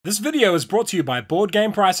This video is brought to you by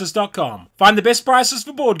BoardGamePrices.com. Find the best prices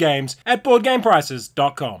for board games at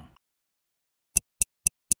BoardGamePrices.com.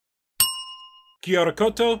 Kia ora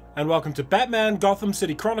koutou, and welcome to Batman Gotham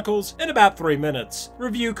City Chronicles in about 3 minutes.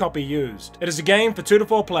 Review copy used. It is a game for 2 to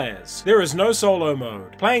 4 players. There is no solo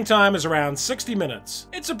mode. Playing time is around 60 minutes.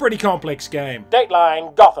 It's a pretty complex game.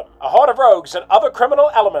 Dateline Gotham. A horde of rogues and other criminal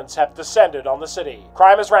elements have descended on the city.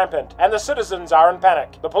 Crime is rampant, and the citizens are in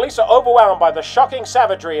panic. The police are overwhelmed by the shocking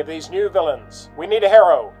savagery of these new villains. We need a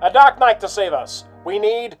hero, a dark knight to save us. We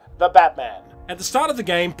need the Batman. At the start of the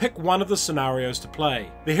game, pick one of the scenarios to play.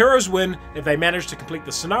 The heroes win if they manage to complete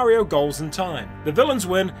the scenario goals in time. The villains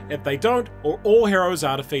win if they don't, or all heroes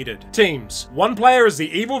are defeated. Teams. One player is the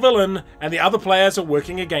evil villain, and the other players are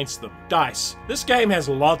working against them. Dice. This game has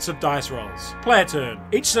lots of dice rolls. Player turn.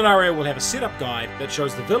 Each scenario will have a setup guide that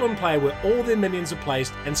shows the villain player where all their minions are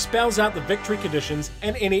placed and spells out the victory conditions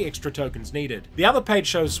and any extra tokens needed. The other page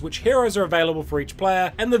shows which heroes are available for each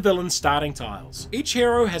player and the villain's starting tiles. Each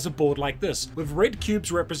hero has a board like this, with red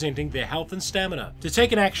cubes representing their health and stamina. To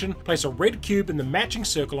take an action, place a red cube in the matching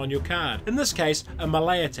circle on your card, in this case a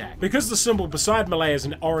melee attack. Because the symbol beside melee is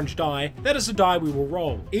an orange die, that is a die we will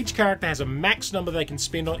roll. Each character has a max number they can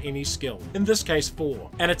spend on any skill, in this case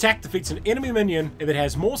 4. An attack defeats an enemy minion if it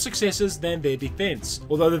has more successes than their defense,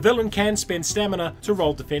 although the villain can spend stamina to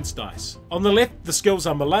roll defense dice. On the left, the skills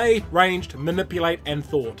are melee, ranged, manipulate, and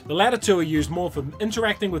thought. The latter two are used more for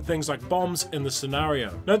interacting with things like bombs in the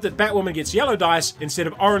scenario. Note that Batwoman gets yellow dice instead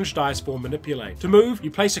of orange dice for manipulate. To move,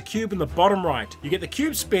 you place a cube in the bottom right. You get the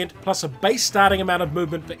cube spent plus a base starting amount of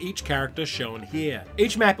movement for each character shown here.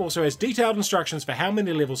 Each map also has detailed instructions for how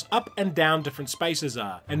many levels up and down different spaces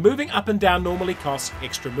are, and moving up and down normally costs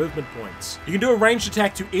extra movement points. You can do a ranged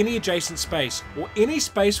attack to any adjacent space, or any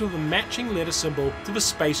space with a matching letter symbol to the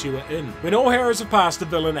space you are in. When all heroes have passed, the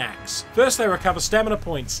villain acts. First they recover stamina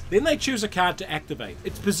points, then they choose a card to activate.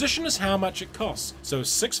 Its position is how much it costs, so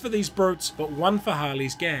 6 for these brutes, but 1 for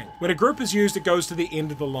Harley's gang. When a group is used, it goes to the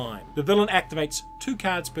end of the line. The villain activates 2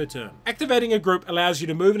 cards per turn. Activating a group allows you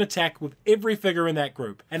to move and attack with every figure in that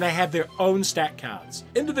group, and they have their own stat cards.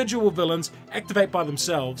 Individual villains activate by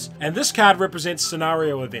themselves, and this card represents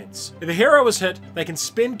scenario events. If a hero is hit, they can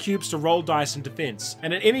spend cubes to roll dice in defense,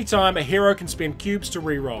 and at any time a hero can spend cubes to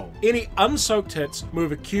re-roll. Any unsoaked hits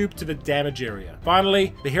move a cube to the damage area.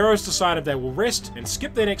 Finally, the heroes decide if they will rest and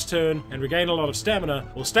skip their next turn and regain a lot of stamina,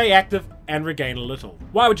 or stay active and regain a little.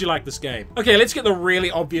 Why would you like this game? Okay, let's get the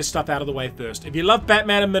really obvious stuff out of the way first. If you love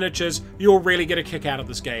Batman and miniatures, you'll really get a kick out of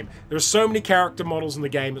this game. There are so many character models in the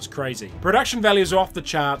game, it's crazy. Production values are off the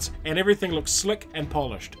charts, and everything looks slick and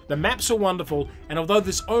polished. The maps are wonderful, and although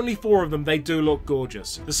there's only 4 of them, they do look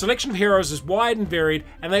gorgeous. The selection of heroes is wide and varied,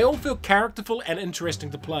 and they all feel characterful and interesting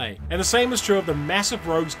to play. And the same is true of the massive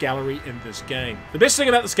rogues gallery in this game. The best thing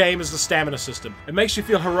about this game is the stamina system. It makes you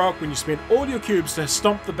feel heroic when you spend all your cubes to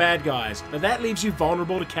stomp the bad guys, but that leaves you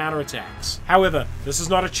vulnerable to counterattacks. However, this is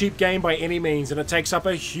not a cheap game by any means, and it takes up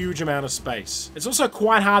a huge amount of space. It's also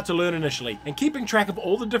quite hard to learn initially, and keeping track of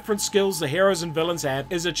all the different skills the heroes and villains have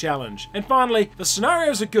is a challenge. And finally, the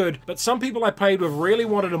scenarios are good, but some people I played with really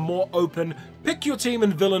wanted a more open, pick your team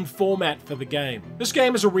and villain format for the game. This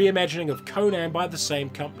game is a reimagining of Conan by the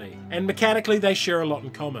same company, and mechanically they share a lot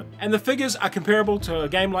in common. And the figures are comparable to a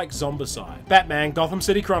game like Zombicide. Batman Gotham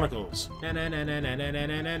City Chronicles.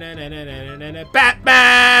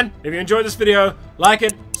 Batman! If you enjoyed this video, like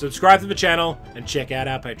it, subscribe to the channel, and check out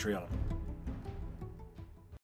our Patreon.